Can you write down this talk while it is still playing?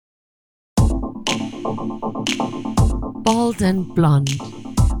Bald and blonde.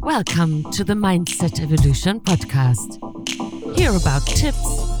 Welcome to the Mindset Evolution podcast. Hear about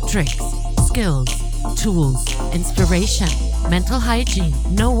tips, tricks, skills, tools, inspiration, mental hygiene.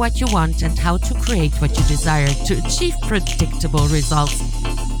 Know what you want and how to create what you desire to achieve predictable results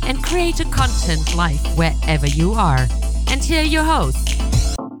and create a content life wherever you are. And here are your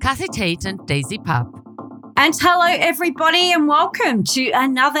hosts, Kathy Tate and Daisy Pup. And hello, everybody, and welcome to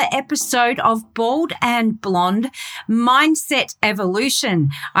another episode of Bald and Blonde Mindset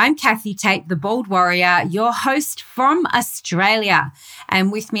Evolution. I'm Kathy Tate, the Bald Warrior, your host from Australia.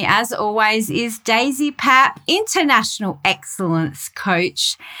 And with me, as always, is Daisy Pup, International Excellence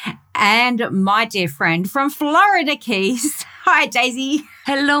Coach, and my dear friend from Florida Keys. Hi, Daisy.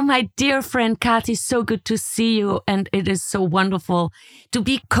 Hello, my dear friend Kathy. So good to see you. And it is so wonderful to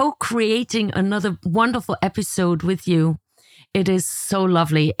be co-creating another wonderful episode with you. It is so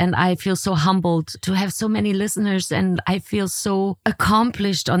lovely. And I feel so humbled to have so many listeners. And I feel so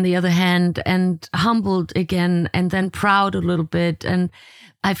accomplished on the other hand, and humbled again, and then proud a little bit. And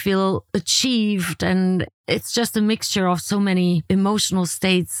I feel achieved. And it's just a mixture of so many emotional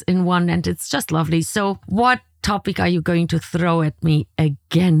states in one. And it's just lovely. So what topic are you going to throw at me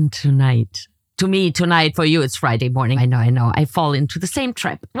again tonight? To me, tonight, for you, it's Friday morning. I know. I fall into the same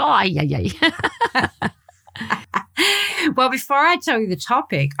trap. Oh, yeah. Well, before I tell you the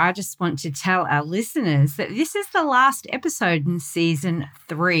topic, I just want to tell our listeners that this is the last episode in season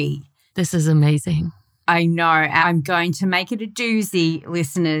 3. This is amazing. I know. I'm going to make it a doozy,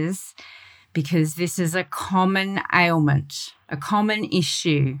 listeners, because this is a common ailment, a common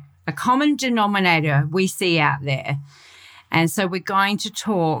issue, a common denominator we see out there. And so we're going to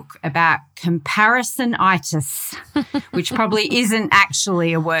talk about comparisonitis, which probably isn't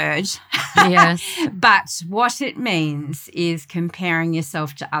actually a word. Yes. But what it means is comparing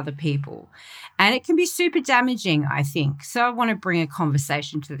yourself to other people. And it can be super damaging, I think. So I want to bring a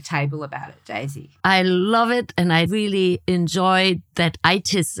conversation to the table about it, Daisy. I love it. And I really enjoy that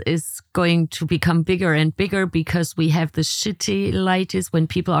itis is going to become bigger and bigger, because we have the shitty-litis when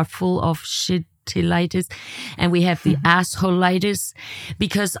people are full of shit. And we have the assholeitis,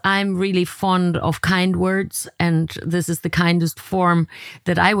 because I'm really fond of kind words, and this is the kindest form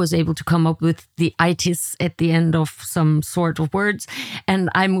that I was able to come up with, the itis at the end of some sort of words. And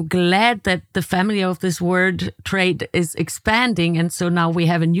I'm glad that the family of this word trade is expanding, and so now we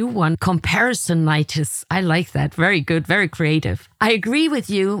have a new one, comparisonitis. I like that. Very good, very creative. I agree with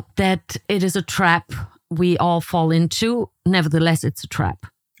you that it is a trap we all fall into. Nevertheless, it's a trap.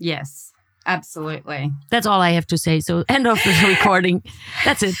 Yes. Absolutely. That's all I have to say. So end of the recording.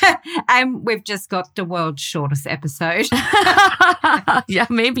 That's it. And we've just got the world's shortest episode. Yeah,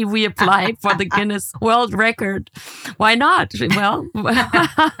 maybe we apply for the Guinness World Record. Why not? Well,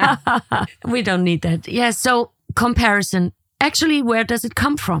 we don't need that. Yeah, so comparison. Actually, where does it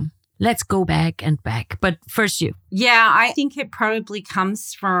come from? Let's go back and back. But first you. Yeah, I think it probably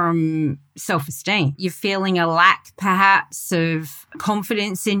comes from self-esteem. You're feeling a lack, perhaps, of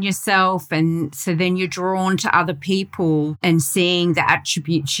confidence in yourself. And so then you're drawn to other people and seeing the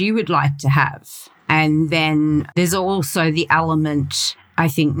attributes you would like to have. And then there's also the element, I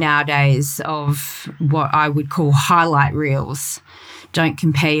think, nowadays of what I would call highlight reels. Don't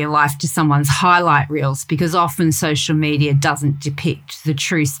compare your life to someone's highlight reels, because often social media doesn't depict the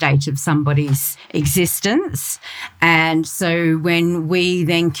true state of somebody's existence. And so when we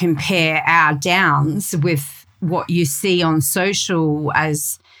then compare our downs with what you see on social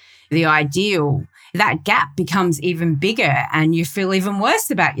as the ideal, that gap becomes even bigger and you feel even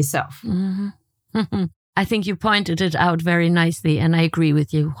worse about yourself. Mm-hmm. I think you pointed it out very nicely, and I agree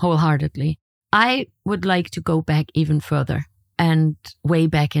with you wholeheartedly. I would like to go back even further. And way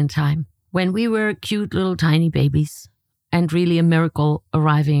back in time, when we were cute little tiny babies, and really a miracle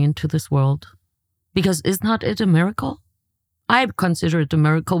arriving into this world. Because is not it a miracle? I consider it a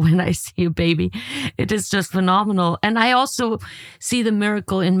miracle when I see a baby. It is just phenomenal. And I also see the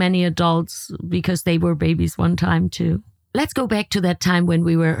miracle in many adults, because they were babies one time too. Let's go back to that time when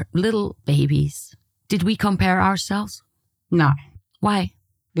we were little babies. Did we compare ourselves? No. Why?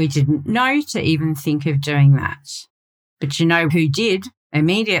 We didn't know to even think of doing that. But you know who did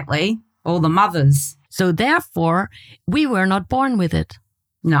immediately? All the mothers. So therefore, we were not born with it.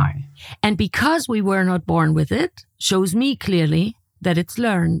 No. And because we were not born with it, shows me clearly that it's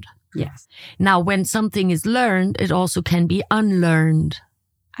learned. Yes. Now, when something is learned, it also can be unlearned.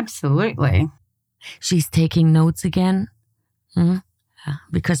 Absolutely. She's taking notes again.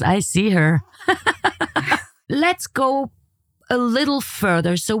 Because I see her. Let's go a little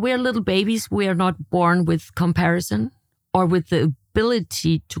further. So we're little babies. We are not born with comparison or with the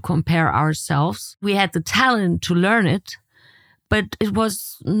ability to compare ourselves. We had the talent to learn it, but it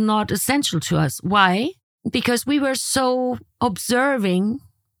was not essential to us. Why? Because we were so observing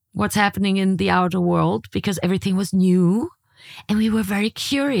what's happening in the outer world, because everything was new and we were very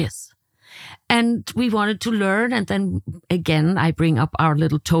curious. And we wanted to learn. And then again, I bring up our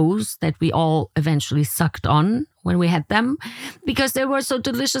little toes that we all eventually sucked on when we had them, because they were so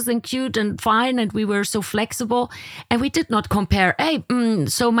delicious and cute and fine, and we were so flexible. And we did not compare, hey,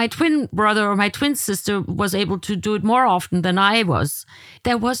 so my twin brother or my twin sister was able to do it more often than I was.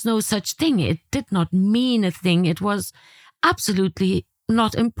 There was no such thing. It did not mean a thing. It was absolutely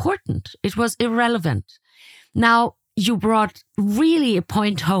not important. It was irrelevant. Now, you brought really a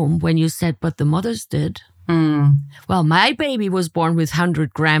point home when you said, but the mothers did. Well, my baby was born with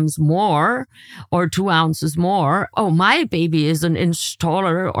 100 grams more or 2 ounces more. Oh, my baby is an inch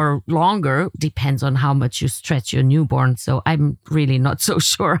taller or longer. Depends on how much you stretch your newborn. So I'm really not so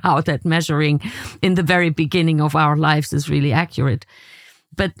sure how that measuring in the very beginning of our lives is really accurate.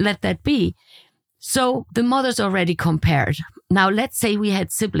 But let that be. So the mothers already compared. Now, let's say we had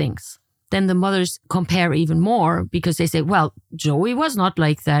siblings. Then the mothers compare even more because they say, well, Joey was not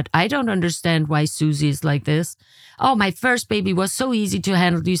like that. I don't understand why Susie is like this. Oh, my first baby was so easy to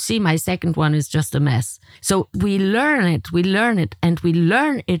handle. You see, my second one is just a mess. So we learn it, and we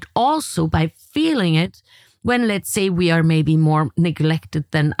learn it also by feeling it when, let's say, we are maybe more neglected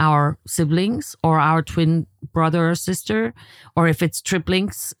than our siblings or our twin brother or sister, or if it's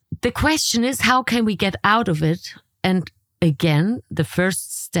triplings. The question is, how can we get out of it? And again, the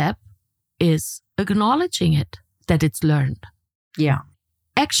first step is acknowledging it, that it's learned. Yeah.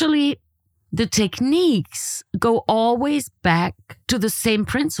 Actually, the techniques go always back to the same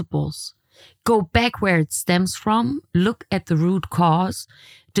principles. Go back where it stems from, look at the root cause,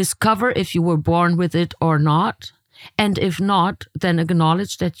 discover if you were born with it or not. And if not, then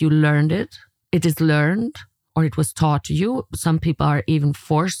acknowledge that you learned it. It is learned, or it was taught to you. Some people are even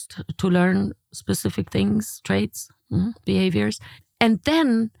forced to learn specific things, traits, behaviors. And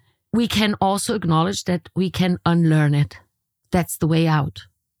then we can also acknowledge that we can unlearn it. That's the way out.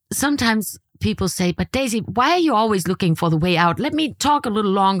 Sometimes people say, but Daisy, why are you always looking for the way out? Let me talk a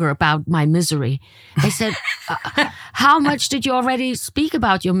little longer about my misery. I said, how much did you already speak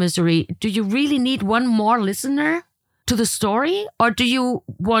about your misery? Do you really need one more listener to the story? Or do you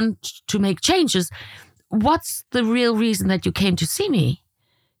want to make changes? What's the real reason that you came to see me?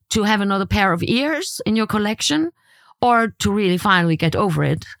 To have another pair of ears in your collection? Or to really finally get over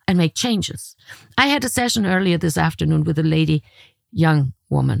it and make changes. I had a session earlier this afternoon with a lady, young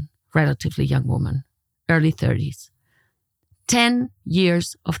woman, relatively young woman, early 30s. 10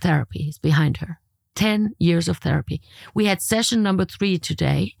 years of therapy is behind her. 10 years of therapy. We had session number 3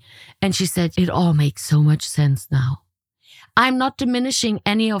 today, and she said, it all makes so much sense now. I'm not diminishing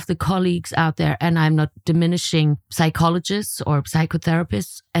any of the colleagues out there, and I'm not diminishing psychologists or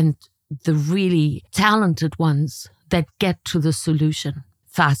psychotherapists and the really talented ones that get to the solution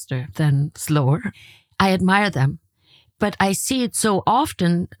faster than slower. I admire them, but I see it so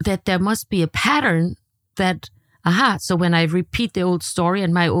often that there must be a pattern that, so when I repeat the old story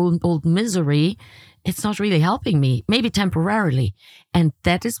and my old misery, it's not really helping me, maybe temporarily. And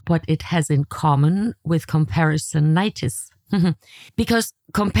that is what it has in common with comparisonitis. Because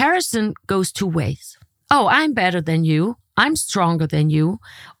comparison goes 2 ways. Oh, I'm better than you. I'm stronger than you.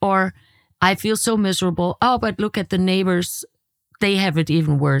 Or I feel so miserable. Oh, but look at the neighbors. They have it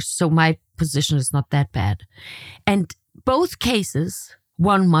even worse. So my position is not that bad. And both cases,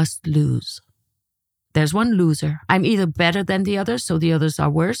 one must lose. There's one loser. I'm either better than the others, so the others are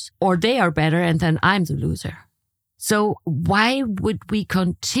worse, or they are better and then I'm the loser. So why would we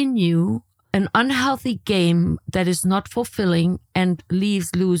continue an unhealthy game that is not fulfilling and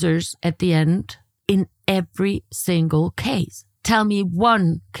leaves losers at the end in every single case? Tell me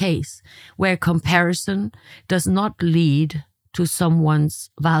one case where comparison does not lead to someone's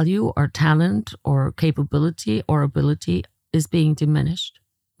value or talent or capability or ability is being diminished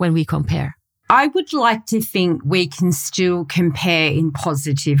when we compare. I would like to think we can still compare in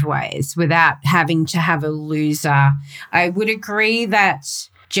positive ways without having to have a loser. I would agree that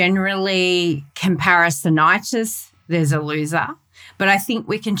generally comparisonitis, there's a loser, but I think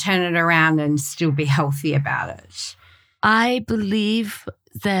we can turn it around and still be healthy about it. I believe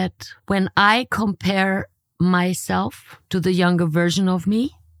that when I compare myself to the younger version of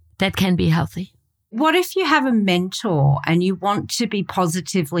me, that can be healthy. What if you have a mentor and you want to be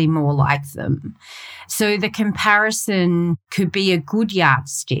positively more like them? So the comparison could be a good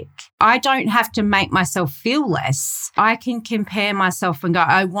yardstick. I don't have to make myself feel less. I can compare myself and go,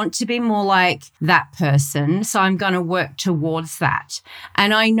 I want to be more like that person, so I'm going to work towards that.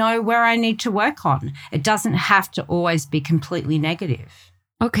 And I know where I need to work on. It doesn't have to always be completely negative.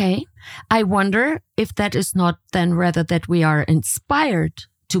 Okay. I wonder if that is not then rather that we are inspired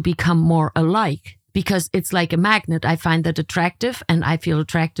to become more alike. Because it's like a magnet. I find that attractive and I feel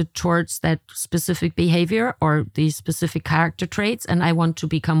attracted towards that specific behavior or these specific character traits, and I want to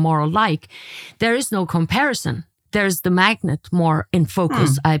become more alike. There is no comparison. There's the magnet more in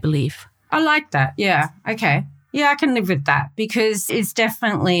focus, I believe. I like that. Yeah. Okay. Yeah, I can live with that because it's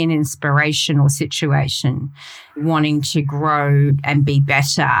definitely an inspirational situation, wanting to grow and be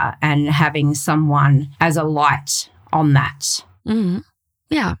better and having someone as a light on that. Mm-hmm.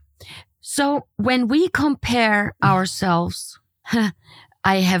 Yeah. So when we compare ourselves,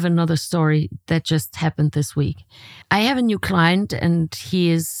 I have another story that just happened this week. I have a new client and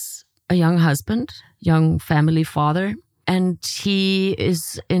he is a young husband, young family father, and he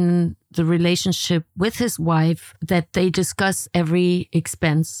is in the relationship with his wife that they discuss every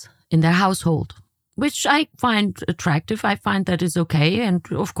expense in their household, which I find attractive. I find that is okay. And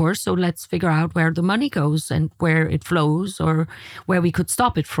of course, so let's figure out where the money goes and where it flows or where we could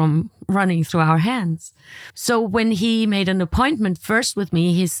stop it from running through our hands. So when he made an appointment first with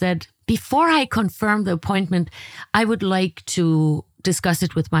me, he said, before I confirm the appointment, I would like to discuss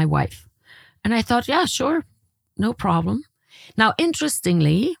it with my wife. And I thought, yeah, sure, no problem. Now,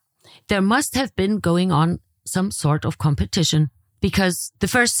 interestingly, there must have been going on some sort of competition because the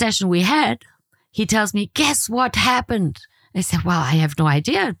first session we had, he tells me, guess what happened? I said, well, I have no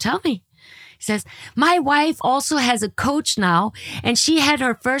idea. Tell me. He says, my wife also has a coach now, and she had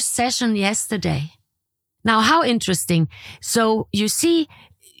her first session yesterday. Now, how interesting. So you see,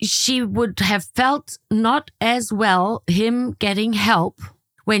 she would have felt not as well him getting help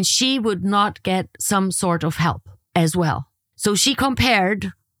when she would not get some sort of help as well. So she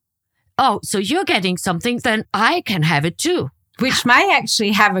compared, oh, so you're getting something, then I can have it too. Which may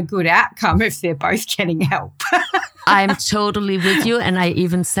actually have a good outcome if they're both getting help. I'm totally with you. And I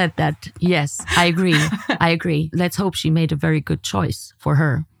even said that, yes, I agree. Let's hope she made a very good choice for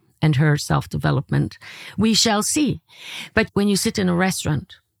her and her self-development. We shall see. But when you sit in a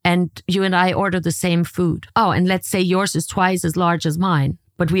restaurant and you and I order the same food, oh, and let's say yours is twice as large as mine,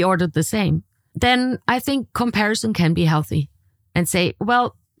 but we ordered the same, then I think comparison can be healthy and say,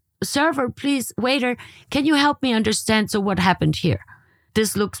 well, server, please, waiter, can you help me understand? So what happened here?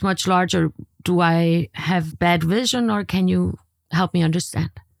 This looks much larger. Do I have bad vision or can you help me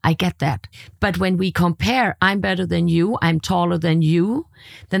understand? I get that. But when we compare, I'm better than you, I'm taller than you,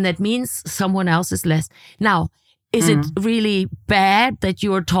 then that means someone else is less. Now, is it really bad that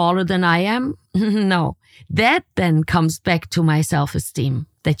you're taller than I am? No. That then comes back to my self-esteem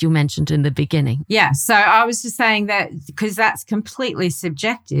that you mentioned in the beginning. Yeah. So I was just saying that because that's completely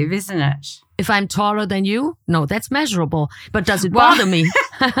subjective, isn't it? If I'm taller than you, no, that's measurable. But does it bother me?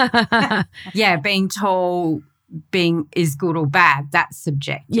 Yeah, being tall is good or bad. That's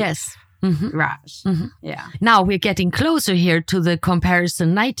subjective. Yes. Mm-hmm. Right. Mm-hmm. Yeah. Now we're getting closer here to the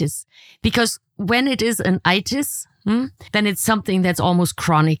comparison-itis, because when it is an itis, then it's something that's almost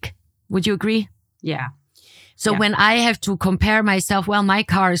chronic. Would you agree? Yeah. So when I have to compare myself, well, my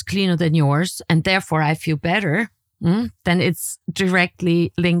car is cleaner than yours, and therefore I feel better, then it's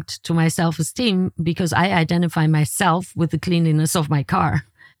directly linked to my self-esteem because I identify myself with the cleanliness of my car.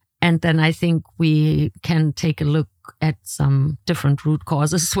 And then I think we can take a look at some different root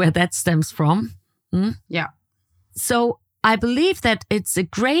causes where that stems from. Yeah. So I believe that it's a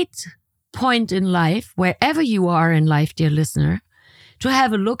great point in life, wherever you are in life, dear listener, to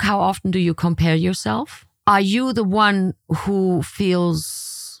have a look. How often do you compare yourself? Are you the one who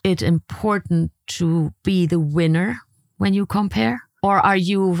feels it important to be the winner when you compare? Or are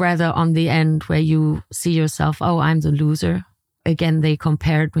you rather on the end where you see yourself, oh, I'm the loser. Again, they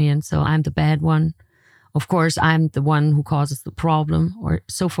compared me and so I'm the bad one. Of course, I'm the one who causes the problem or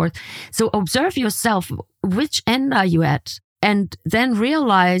so forth. So observe yourself. Which end are you at? And then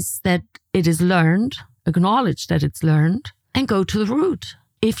realize that it is learned, acknowledge that it's learned, and go to the root.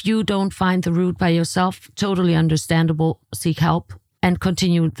 If you don't find the root by yourself, totally understandable, seek help and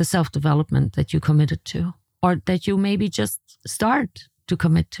continue the self-development that you committed to, or that you maybe just start to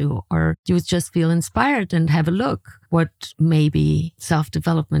commit to, or you just feel inspired and have a look what maybe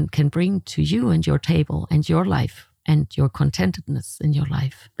self-development can bring to you and your table and your life and your contentedness in your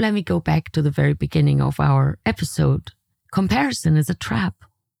life. Let me go back to the very beginning of our episode. Comparison is a trap.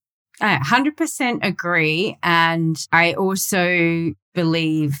 I 100% agree. And I also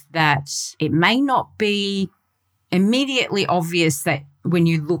believe that it may not be immediately obvious that when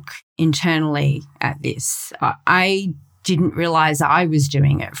you look internally at this, I didn't realize I was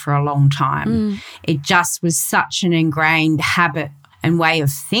doing it for a long time. It just was such an ingrained habit and way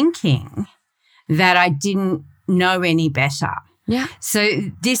of thinking that I didn't know any better. Yeah. So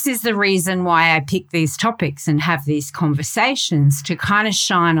this is the reason why I pick these topics and have these conversations, to kind of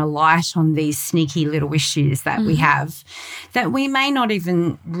shine a light on these sneaky little issues that we have that we may not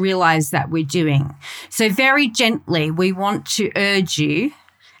even realize that we're doing. So very gently, we want to urge you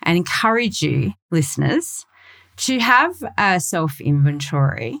and encourage you, listeners, to have a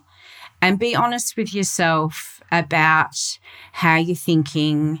self-inventory and be honest with yourself about how you're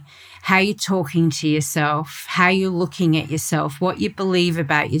thinking, how you're talking to yourself, how you're looking at yourself, what you believe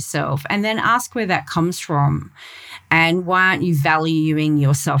about yourself, and then ask where that comes from and why aren't you valuing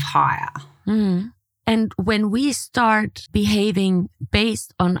yourself higher? And when we start behaving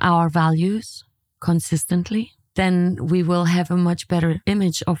based on our values consistently, then we will have a much better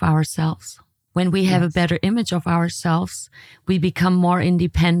image of ourselves. When we have a better image of ourselves, we become more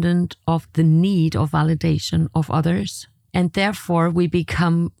independent of the need of validation of others. And therefore, we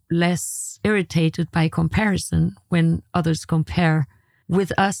become less irritated by comparison when others compare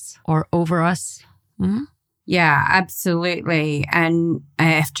with us or over us. Yeah, absolutely. And I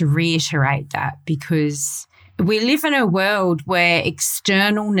have to reiterate that because we live in a world where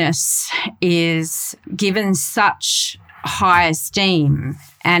externalness is given such high esteem.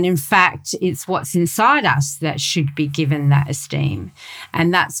 And in fact, it's what's inside us that should be given that esteem.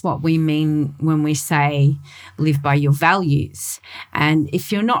 And that's what we mean when we say live by your values. And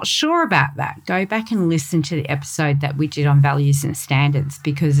if you're not sure about that, go back and listen to the episode that we did on values and standards,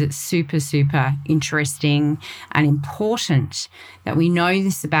 because it's super, super interesting and important that we know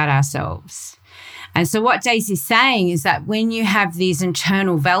this about ourselves. And so what Daisy's saying is that when you have these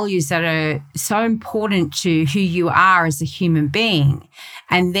internal values that are so important to who you are as a human being,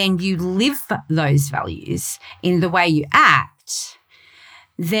 and then you live those values in the way you act,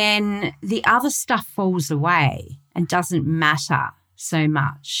 then the other stuff falls away and doesn't matter so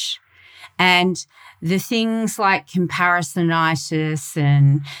much. And the things like comparisonitis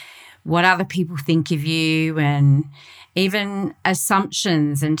and what other people think of you and even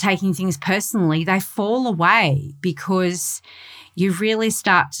assumptions and taking things personally, they fall away because you really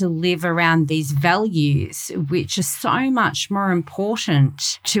start to live around these values, which are so much more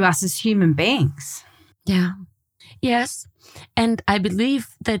important to us as human beings. Yeah. Yes. And I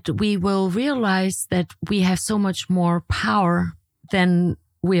believe that we will realize that we have so much more power than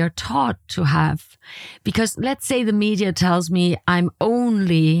we are taught to have. Because let's say the media tells me I'm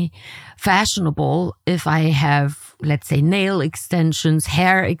only fashionable if I have, let's say, nail extensions,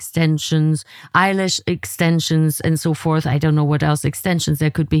 hair extensions, eyelash extensions, and so forth. I don't know what else extensions there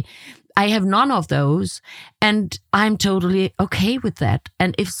could be. I have none of those, and I'm totally okay with that.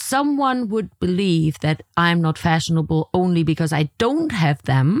 And if someone would believe that I'm not fashionable only because I don't have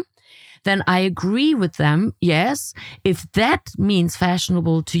them, then I agree with them. Yes, if that means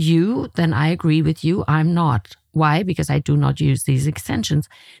fashionable to you, then I agree with you. I'm not. Why? Because I do not use these extensions.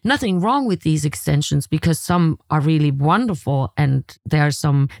 Nothing wrong with these extensions because some are really wonderful and there are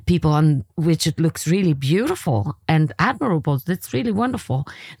some people on which it looks really beautiful and admirable. That's really wonderful.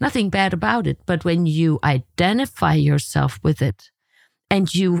 Nothing bad about it. But when you identify yourself with it,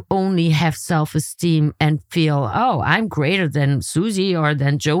 and you only have self-esteem and feel, oh, I'm greater than Susie or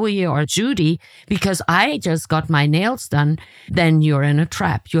than Joey or Judy because I just got my nails done, then you're in a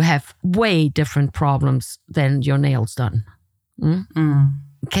trap. You have way different problems than your nails done.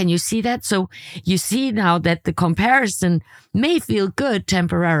 Can you see that? So you see now that the comparison may feel good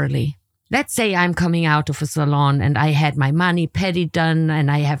temporarily. Let's say I'm coming out of a salon and I had my mani-pedi done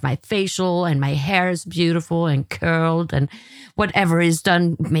and I have my facial and my hair is beautiful and curled and whatever is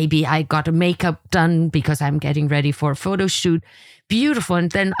done. Maybe I got a makeup done because I'm getting ready for a photo shoot. Beautiful.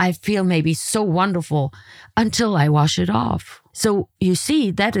 And then I feel maybe so wonderful until I wash it off. So you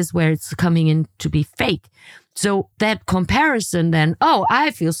see, that is where it's coming in to be fake. So that comparison then, oh,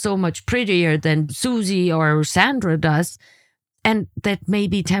 I feel so much prettier than Susie or Sandra does. And that may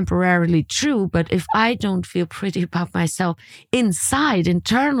be temporarily true, but if I don't feel pretty about myself inside,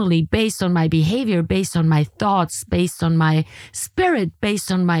 internally, based on my behavior, based on my thoughts, based on my spirit,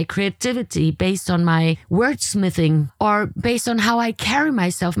 based on my creativity, based on my wordsmithing, or based on how I carry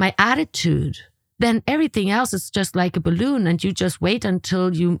myself, my attitude, then everything else is just like a balloon and you just wait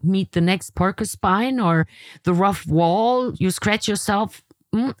until you meet the next porcupine or the rough wall, you scratch yourself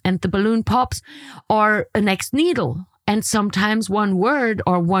and the balloon pops, or a next needle. And sometimes one word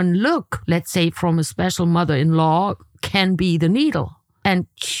or one look, let's say from a special mother-in-law, can be the needle. And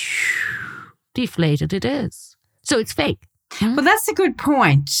deflated it is. So it's fake. Well, that's a good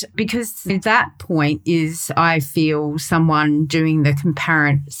point, because that point is, I feel, someone doing the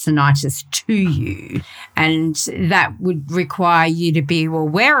comparisonitis to you, and that would require you to be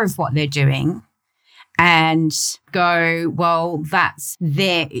aware of what they're doing and go, well, that's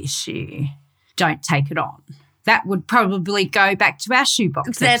their issue. Don't take it on. That would probably go back to our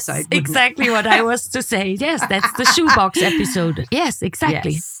shoebox episode. That's exactly what I was to say. Yes, that's the shoebox episode. Yes,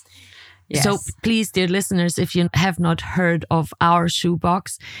 exactly. Yes. Yes. So please, dear listeners, if you have not heard of our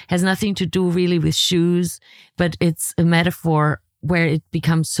shoebox, has nothing to do really with shoes, but it's a metaphor where it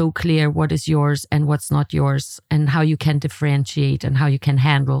becomes so clear what is yours and what's not yours, and how you can differentiate and how you can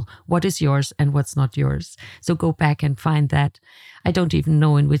handle what is yours and what's not yours. So go back and find that. I don't even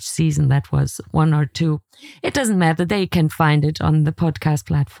know in which season that was, 1 or 2. It doesn't matter. They can find it on the podcast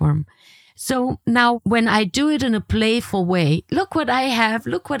platform. So now when I do it in a playful way, look what I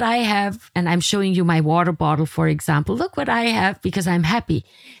have, and I'm showing you my water bottle, for example, look what I have because I'm happy,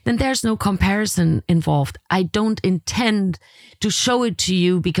 then there's no comparison involved. I don't intend to show it to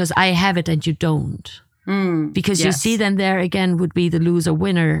you because I have it and you don't. Because you see, then there again would be the loser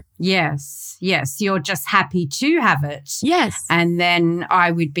winner. Yes. You're just happy to have it. Yes. And then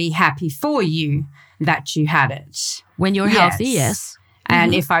I would be happy for you that you had it. When you're healthy, yes.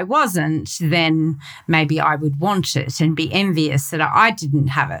 And if I wasn't, then maybe I would want it and be envious that I didn't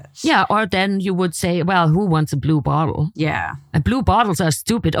have it. Yeah, or then you would say, well, who wants a blue bottle? Yeah. And blue bottles are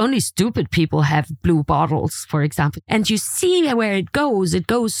stupid. Only stupid people have blue bottles, for example. And you see where it goes. It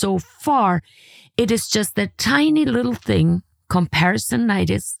goes so far. It is just that tiny little thing,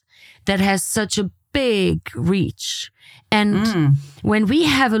 comparisonitis, that has such a big reach. And when we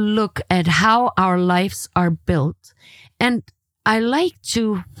have a look at how our lives are built, and I like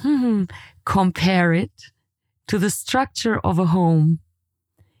to compare it to the structure of a home.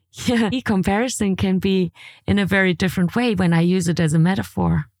 Yeah, comparison can be in a very different way when I use it as a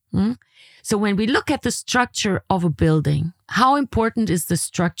metaphor. So when we look at the structure of a building, how important is the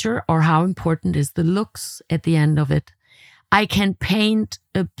structure or how important is the looks at the end of it? I can paint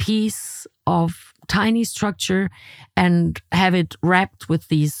a piece of tiny structure and have it wrapped with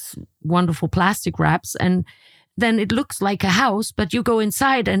these wonderful plastic wraps, and then it looks like a house, but you go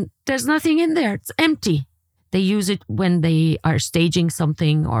inside and there's nothing in there. It's empty. They use it when they are staging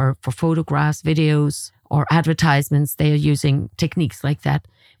something or for photographs, videos, or advertisements. They are using techniques like that.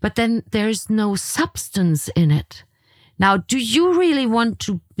 But then there's no substance in it. Now, do you really want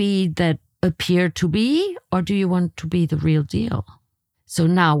to be that appear to be, or do you want to be the real deal? So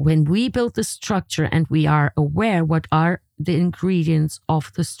now when we build the structure and we are aware what are the ingredients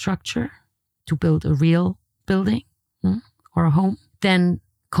of the structure to build a real building or a home, then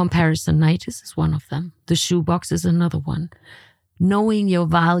comparisonitis is one of them. The shoebox is another one. Knowing your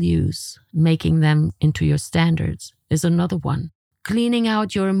values, making them into your standards is another one. Cleaning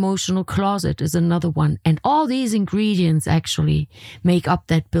out your emotional closet is another one. And all these ingredients actually make up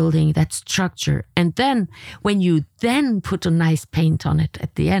that building, that structure. And then when you then put a nice paint on it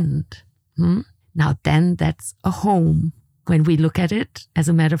at the end, now then that's a home. When we look at it as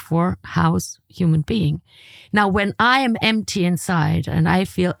a metaphor, house, human being. Now, when I am empty inside and I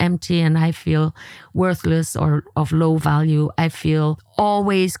feel empty and I feel worthless or of low value, I feel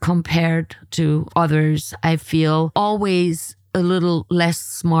always compared to others. I feel always a little less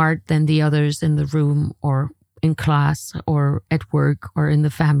smart than the others in the room or in class or at work or in the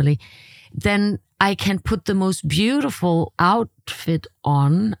family. Then I can put the most beautiful outfit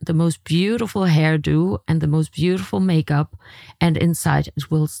on, the most beautiful hairdo, and the most beautiful makeup, and inside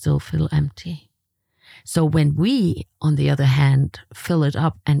it will still feel empty. So when we, on the other hand, fill it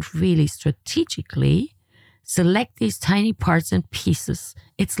up and really strategically select these tiny parts and pieces,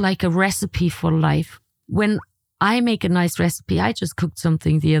 it's like a recipe for life. When I make a nice recipe. I just cooked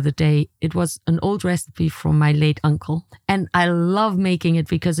something the other day. It was an old recipe from my late uncle. And I love making it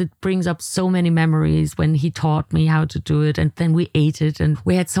because it brings up so many memories when he taught me how to do it. And then we ate it and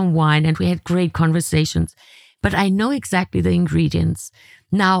we had some wine and we had great conversations. But I know exactly the ingredients.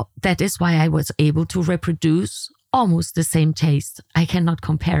 Now, that is why I was able to reproduce almost the same taste. I cannot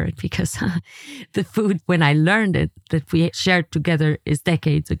compare it because the food, when I learned it, that we shared together is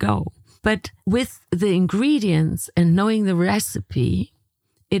decades ago. But with the ingredients and knowing the recipe,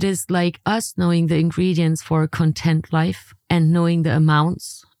 it is like us knowing the ingredients for a content life and knowing the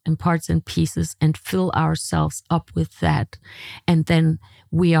amounts and parts and pieces and fill ourselves up with that. And then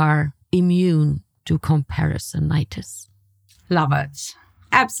we are immune to comparisonitis. Love it.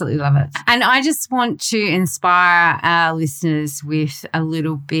 Absolutely love it. And I just want to inspire our listeners with a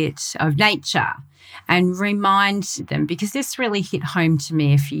little bit of nature and remind them, because this really hit home to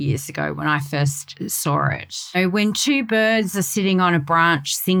me a few years ago when I first saw it. So when two birds are sitting on a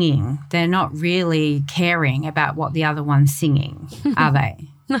branch singing, they're not really caring about what the other one's singing, are they?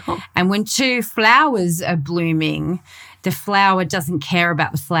 No. And when two flowers are blooming, the flower doesn't care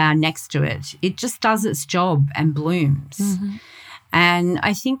about the flower next to it. It just does its job and blooms. Mm-hmm. And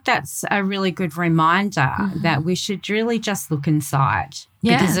I think that's a really good reminder that we should really just look inside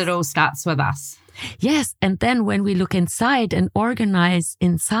because it all starts with us. Yes. And then when we look inside and organize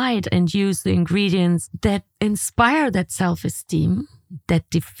inside and use the ingredients that inspire that self-esteem that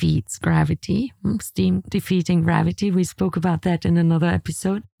defeats gravity, steam defeating gravity, we spoke about that in another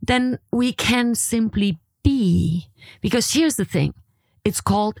episode, then we can simply be. Because here's the thing, it's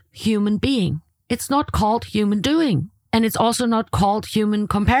called human being. It's not called human doing. And it's also not called human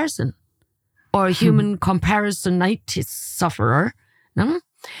comparison or human comparisonitis sufferer. No?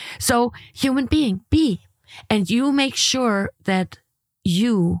 So human being, be. And you make sure that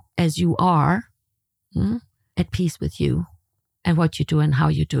you, as you are, at peace with you and what you do and how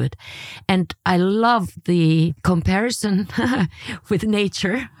you do it. And I love the comparison with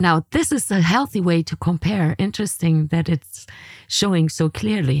nature. Now, this is a healthy way to compare. Interesting that it's showing so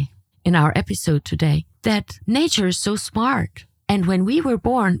clearly in our episode today that nature is so smart. And when we were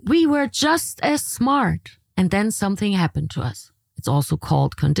born, we were just as smart. And then something happened to us. It's also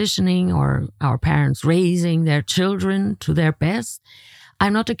called conditioning, or our parents raising their children to their best.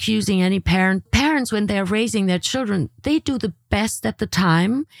 I'm not accusing any parent. Parents, when they're raising their children, they do the best at the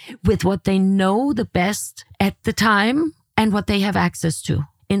time with what they know the best at the time and what they have access to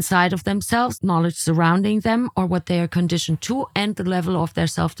inside of themselves, knowledge surrounding them, or what they are conditioned to, and the level of their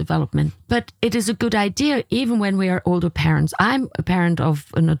self-development. But it is a good idea, even when we are older parents. I'm a parent of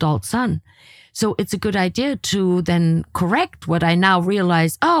an adult son. So it's a good idea to then correct what I now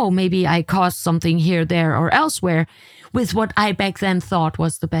realize, maybe I caused something here, there, or elsewhere with what I back then thought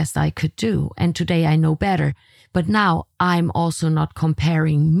was the best I could do. And today I know better. But now I'm also not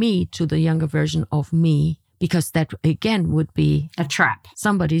comparing me to the younger version of me, because that, again, would be a trap.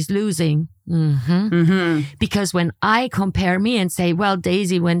 Somebody's losing. Because when I compare me and say, well,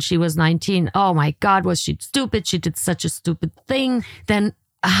 Daisy, when she was 19, oh my God, was she stupid? She did such a stupid thing. Then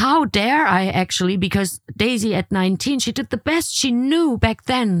how dare I actually? Because Daisy at 19, she did the best she knew back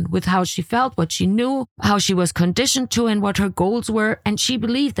then with how she felt, what she knew, how she was conditioned to, and what her goals were. And she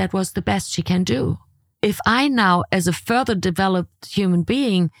believed that was the best she can do. If I now, as a further developed human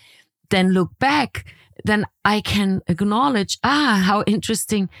being, then look back, then I can acknowledge, how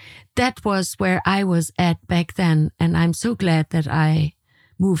interesting. That was where I was at back then. And I'm so glad that I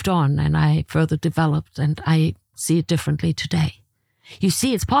moved on and I further developed, and I see it differently today. You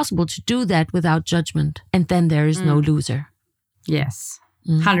see, it's possible to do that without judgment. And then there is no loser. Yes.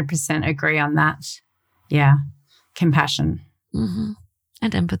 100% agree on that. Yeah. Compassion. And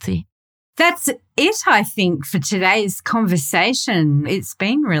empathy. That's it, I think, for today's conversation. It's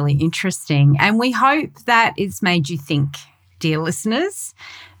been really interesting, and we hope that it's made you think, dear listeners.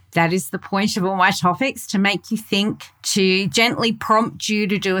 That is the point of all my topics, to make you think, to gently prompt you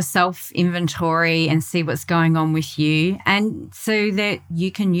to do a self-inventory and see what's going on with you, and so that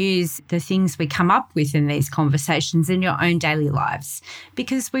you can use the things we come up with in these conversations in your own daily lives,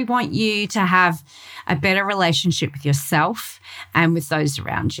 because we want you to have a better relationship with yourself and with those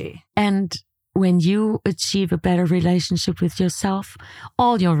around you. And when you achieve a better relationship with yourself,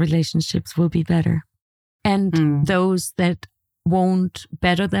 all your relationships will be better. And those that won't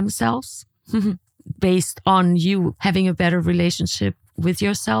better themselves based on you having a better relationship with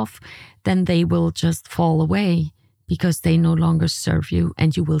yourself, then they will just fall away because they no longer serve you,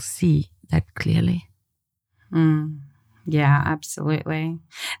 and you will see that clearly. Yeah, absolutely.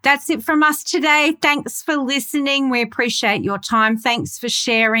 That's it from us today. Thanks for listening. We appreciate your time. Thanks for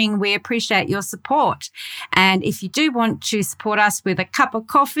sharing. We appreciate your support. And if you do want to support us with a cup of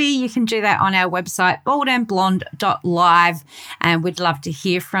coffee, you can do that on our website, baldandblonde.live. And we'd love to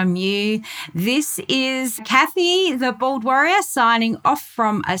hear from you. This is Kathy, the Bald Warrior, signing off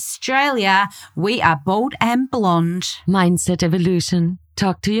from Australia. We are Bald and Blonde. Mindset Evolution.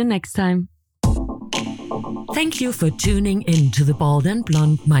 Talk to you next time. Thank you for tuning in to the Bald and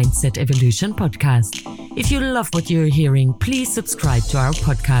Blonde Mindset Evolution podcast. If you love what you're hearing, please subscribe to our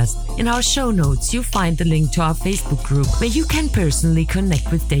podcast. In our show notes, you'll find the link to our Facebook group where you can personally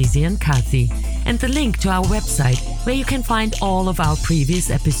connect with Daisy and Kathy, and the link to our website where you can find all of our previous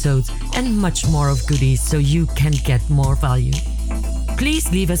episodes and much more of goodies so you can get more value.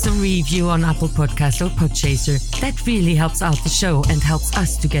 Please leave us a review on Apple Podcast or Podchaser. That really helps out the show and helps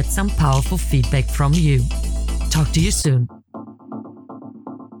us to get some powerful feedback from you. Talk to you soon.